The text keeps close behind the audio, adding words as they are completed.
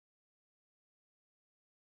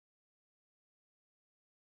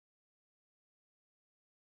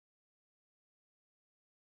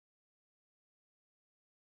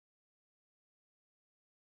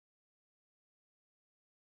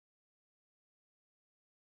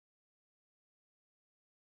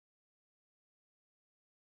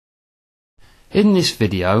In this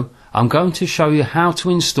video, I'm going to show you how to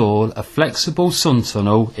install a flexible sun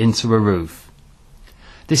tunnel into a roof.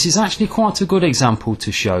 This is actually quite a good example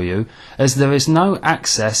to show you, as there is no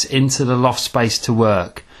access into the loft space to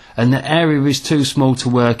work, and the area is too small to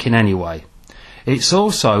work in anyway. It's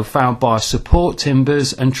also found by support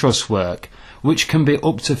timbers and truss work, which can be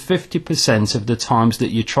up to 50% of the times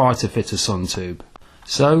that you try to fit a sun tube.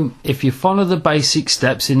 So, if you follow the basic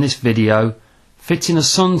steps in this video, fitting a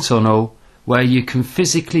sun tunnel where you can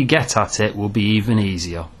physically get at it will be even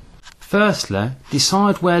easier. Firstly,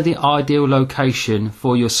 decide where the ideal location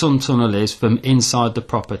for your sun tunnel is from inside the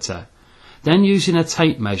property. Then, using a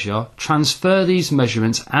tape measure, transfer these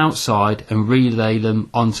measurements outside and relay them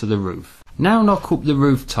onto the roof. Now knock up the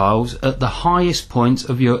roof tiles at the highest point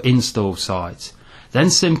of your install site. Then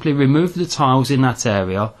simply remove the tiles in that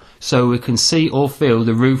area so we can see or feel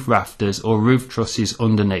the roof rafters or roof trusses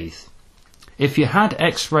underneath. If you had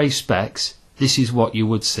X-ray specs, this is what you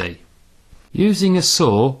would see. Using a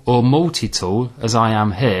saw or multi-tool, as I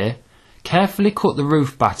am here, carefully cut the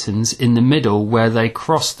roof battens in the middle where they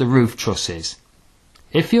cross the roof trusses.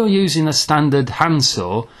 If you're using a standard hand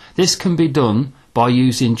saw, this can be done by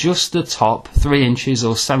using just the top 3 inches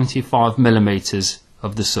or 75mm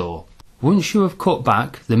of the saw. Once you have cut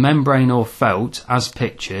back the membrane or felt as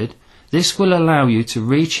pictured, this will allow you to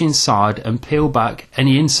reach inside and peel back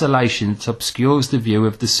any insulation that obscures the view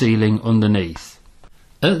of the ceiling underneath.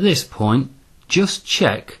 At this point, just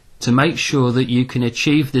check to make sure that you can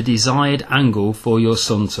achieve the desired angle for your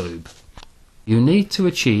sun tube. You need to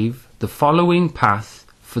achieve the following path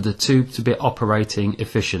for the tube to be operating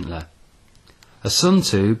efficiently. A sun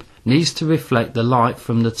tube needs to reflect the light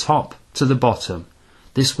from the top to the bottom.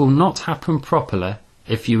 This will not happen properly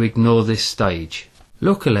if you ignore this stage.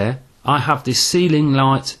 Luckily, I have this ceiling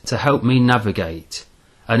light to help me navigate,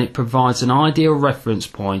 and it provides an ideal reference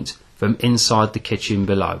point from inside the kitchen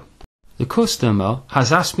below. The customer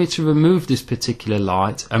has asked me to remove this particular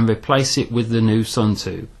light and replace it with the new sun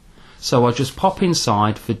tube, so I just pop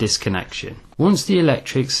inside for disconnection. Once the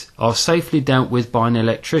electrics are safely dealt with by an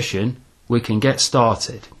electrician, we can get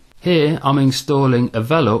started. Here I'm installing a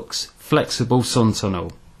Velux flexible sun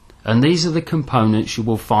tunnel, and these are the components you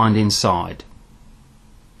will find inside.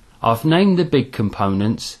 I've named the big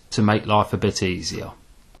components to make life a bit easier.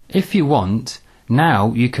 If you want,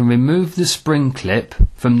 now you can remove the spring clip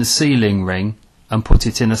from the ceiling ring and put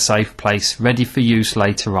it in a safe place ready for use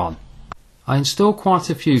later on. I installed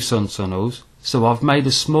quite a few sun tunnels, so I've made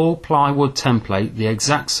a small plywood template the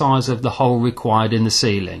exact size of the hole required in the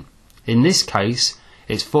ceiling. In this case,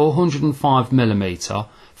 it's 405mm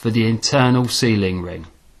for the internal ceiling ring.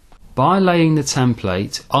 By laying the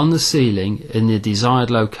template on the ceiling in the desired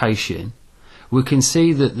location, we can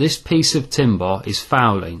see that this piece of timber is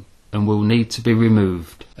fouling and will need to be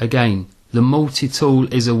removed. Again, the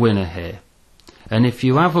multi-tool is a winner here. And if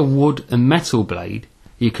you have a wood and metal blade,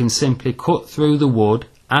 you can simply cut through the wood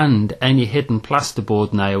and any hidden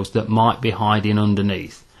plasterboard nails that might be hiding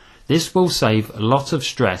underneath. This will save a lot of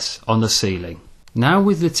stress on the ceiling. Now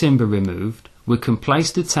with the timber removed, we can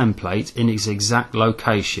place the template in its exact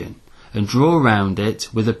location and draw around it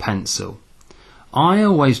with a pencil. I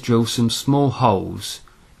always drill some small holes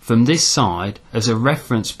from this side as a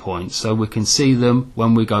reference point so we can see them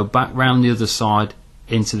when we go back round the other side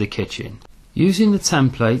into the kitchen. Using the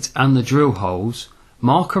template and the drill holes,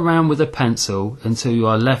 mark around with a pencil until you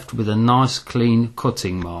are left with a nice clean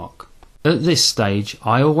cutting mark. At this stage,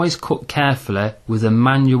 I always cut carefully with a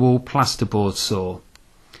manual plasterboard saw,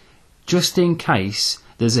 just in case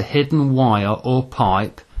there's a hidden wire or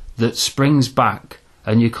pipe that springs back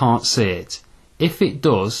and you can't see it. If it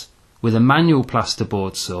does, with a manual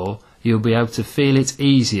plasterboard saw, you'll be able to feel it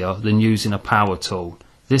easier than using a power tool.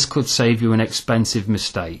 This could save you an expensive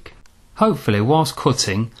mistake. Hopefully, whilst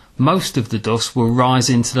cutting, most of the dust will rise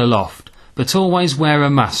into the loft, but always wear a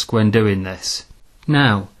mask when doing this.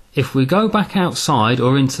 Now, if we go back outside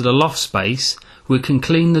or into the loft space, we can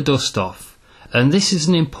clean the dust off. And this is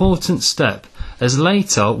an important step, as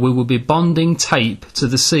later we will be bonding tape to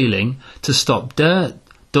the ceiling to stop dirt,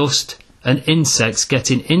 dust and insects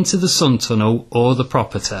getting into the sun tunnel or the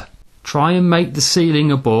property. Try and make the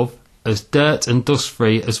ceiling above as dirt and dust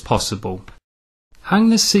free as possible. Hang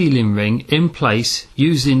the ceiling ring in place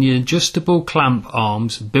using the adjustable clamp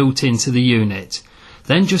arms built into the unit.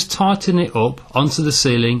 Then just tighten it up onto the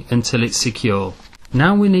ceiling until it's secure.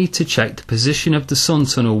 Now we need to check the position of the sun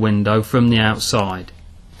tunnel window from the outside.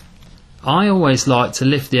 I always like to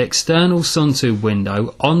lift the external sun tube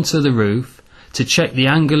window onto the roof to check the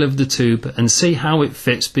angle of the tube and see how it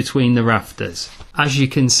fits between the rafters. As you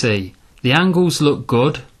can see, the angles look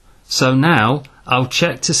good, so now I'll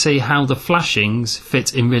check to see how the flashings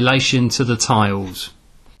fit in relation to the tiles.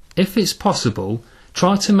 If it's possible,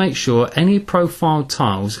 try to make sure any profiled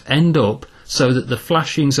tiles end up so that the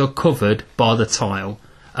flashings are covered by the tile,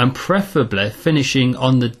 and preferably finishing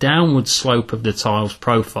on the downward slope of the tile's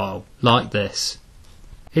profile, like this.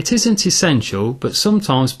 It isn't essential, but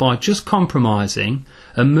sometimes by just compromising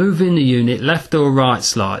and moving the unit left or right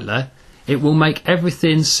slightly, it will make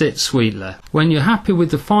everything sit sweetly. When you're happy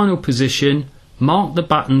with the final position, mark the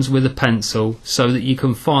battens with a pencil so that you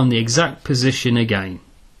can find the exact position again.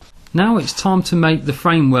 Now it's time to make the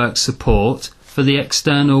framework support for the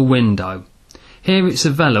external window. Here it's a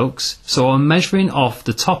Velux, so I'm measuring off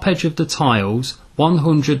the top edge of the tiles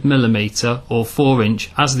 100mm or 4 inch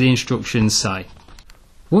as the instructions say.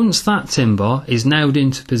 Once that timber is nailed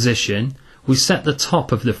into position, we set the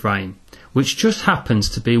top of the frame, which just happens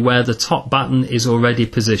to be where the top batten is already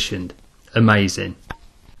positioned. Amazing.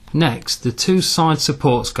 Next, the 2 side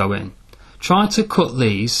supports go in. Try to cut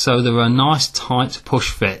these so they're a nice tight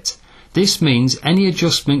push fit. This means any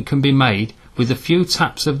adjustment can be made with a few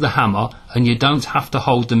taps of the hammer and you don't have to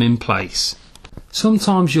hold them in place.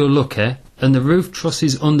 Sometimes you're lucky and the roof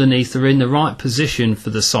trusses underneath are in the right position for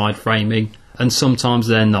the side framing, and sometimes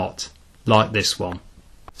they're not, like this one.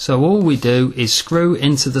 So all we do is screw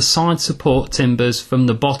into the side support timbers from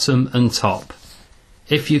the bottom and top.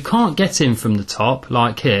 If you can't get in from the top,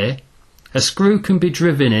 like here, a screw can be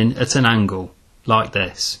driven in at an angle, like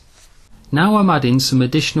this. Now I'm adding some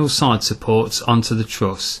additional side supports onto the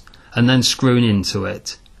truss and then screwing into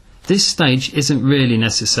it. This stage isn't really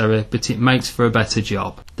necessary, but it makes for a better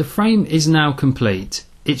job. The frame is now complete.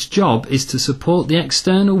 Its job is to support the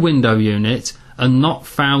external window unit and not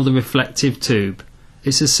foul the reflective tube.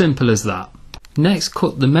 It's as simple as that. Next,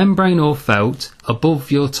 cut the membrane or felt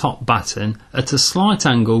above your top batten at a slight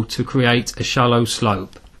angle to create a shallow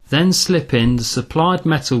slope. Then slip in the supplied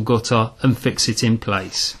metal gutter and fix it in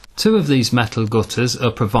place. 2 of these metal gutters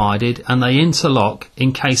are provided and they interlock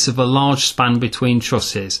in case of a large span between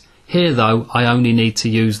trusses. Here though, I only need to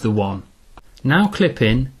use the one. Now clip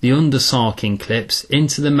in the undersarking clips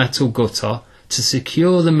into the metal gutter to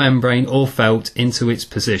secure the membrane or felt into its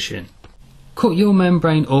position. Cut your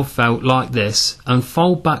membrane or felt like this and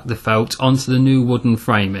fold back the felt onto the new wooden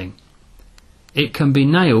framing. It can be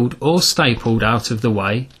nailed or stapled out of the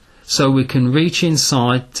way, so we can reach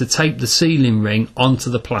inside to tape the ceiling ring onto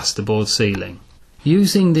the plasterboard ceiling.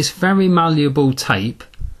 Using this very malleable tape,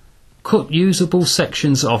 cut usable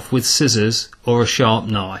sections off with scissors or a sharp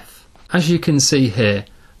knife. As you can see here,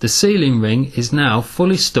 the ceiling ring is now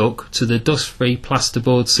fully stuck to the dust-free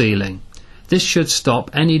plasterboard ceiling. This should stop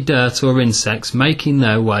any dirt or insects making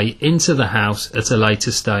their way into the house at a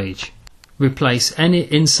later stage. Replace any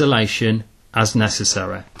insulation as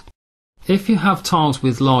necessary. If you have tiles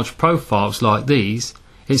with large profiles like these,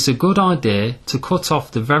 it's a good idea to cut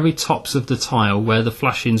off the very tops of the tile where the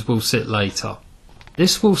flashings will sit later.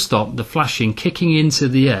 This will stop the flashing kicking into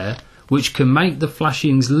the air, which can make the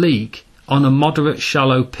flashings leak on a moderate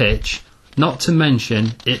shallow pitch, not to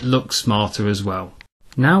mention it looks smarter as well.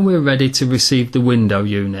 Now we're ready to receive the window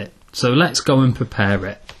unit, so let's go and prepare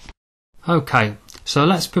it. Okay, so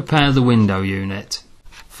let's prepare the window unit.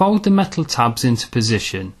 Fold the metal tabs into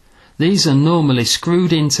position. These are normally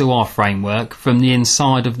screwed into our framework from the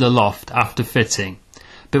inside of the loft after fitting,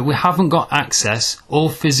 but we haven't got access or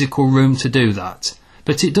physical room to do that,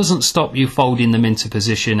 but it doesn't stop you folding them into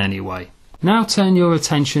position anyway. Now turn your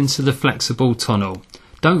attention to the flexible tunnel.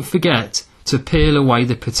 Don't forget to peel away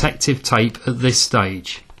the protective tape at this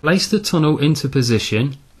stage. Place the tunnel into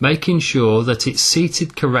position, making sure that it's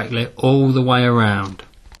seated correctly all the way around.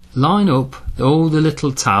 Line up all the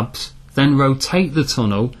little tabs, then rotate the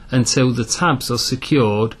tunnel until the tabs are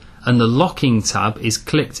secured and the locking tab is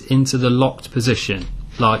clicked into the locked position,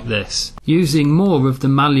 like this. Using more of the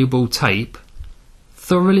malleable tape,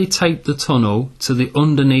 thoroughly tape the tunnel to the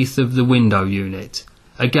underneath of the window unit.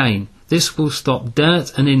 Again, this will stop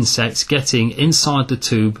dirt and insects getting inside the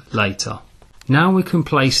tube later. Now we can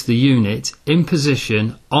place the unit in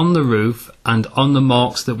position on the roof and on the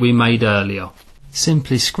marks that we made earlier.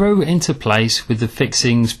 Simply screw into place with the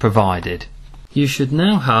fixings provided. You should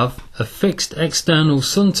now have a fixed external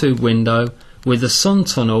suntube window with a sun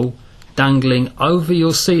tunnel dangling over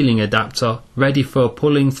your ceiling adapter ready for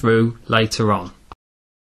pulling through later on.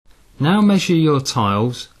 Now measure your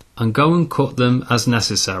tiles and go and cut them as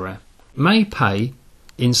necessary. It may pay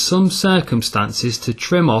in some circumstances to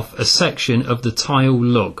trim off a section of the tile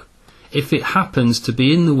lug if it happens to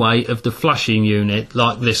be in the way of the flashing unit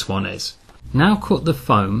like this one is. Now cut the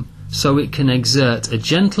foam so it can exert a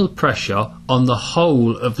gentle pressure on the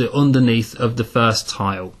whole of the underneath of the first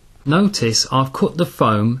tile. Notice I've cut the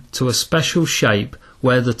foam to a special shape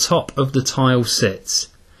where the top of the tile sits.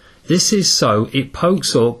 This is so it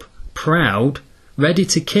pokes up, proud, ready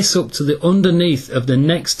to kiss up to the underneath of the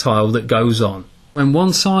next tile that goes on. When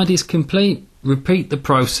one side is complete, repeat the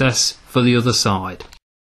process for the other side.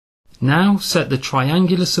 Now set the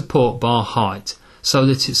triangular support bar height so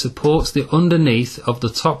that it supports the underneath of the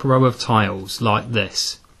top row of tiles like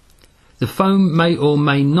this. The foam may or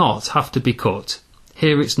may not have to be cut.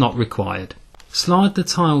 Here it's not required. Slide the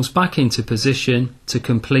tiles back into position to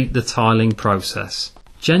complete the tiling process.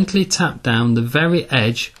 Gently tap down the very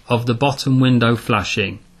edge of the bottom window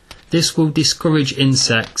flashing. This will discourage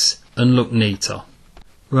insects and look neater.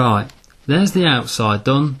 Right, there's the outside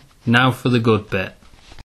done. Now for the good bit.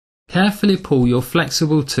 Carefully pull your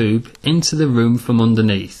flexible tube into the room from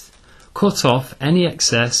underneath. Cut off any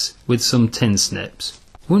excess with some tin snips.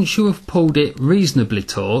 Once you have pulled it reasonably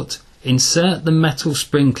taut, insert the metal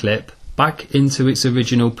spring clip back into its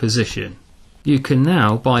original position. You can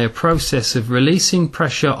now, by a process of releasing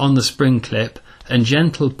pressure on the spring clip and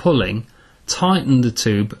gentle pulling, tighten the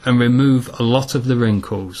tube and remove a lot of the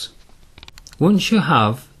wrinkles. Once you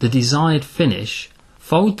have the desired finish,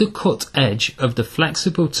 fold the cut edge of the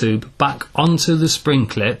flexible tube back onto the spring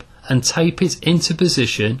clip and tape it into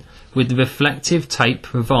position with the reflective tape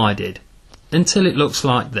provided until it looks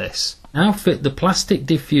like this. Now fit the plastic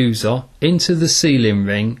diffuser into the sealing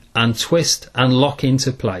ring and twist and lock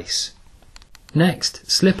into place.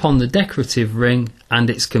 Next, slip on the decorative ring and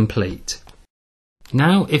it's complete.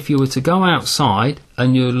 Now if you were to go outside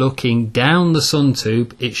and you're looking down the sun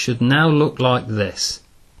tube, it should now look like this.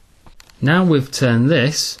 Now we've turned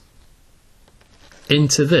this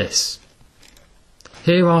into this.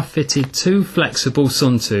 Here I've fitted two flexible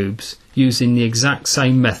sun tubes using the exact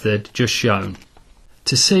same method just shown.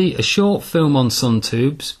 To see a short film on sun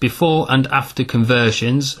tubes before and after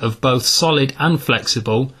conversions of both solid and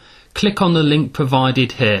flexible, click on the link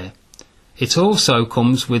provided here. It also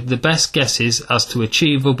comes with the best guesses as to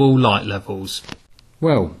achievable light levels.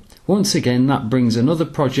 Well, once again that brings another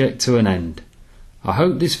project to an end. I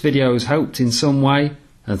hope this video has helped in some way,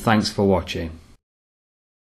 and thanks for watching.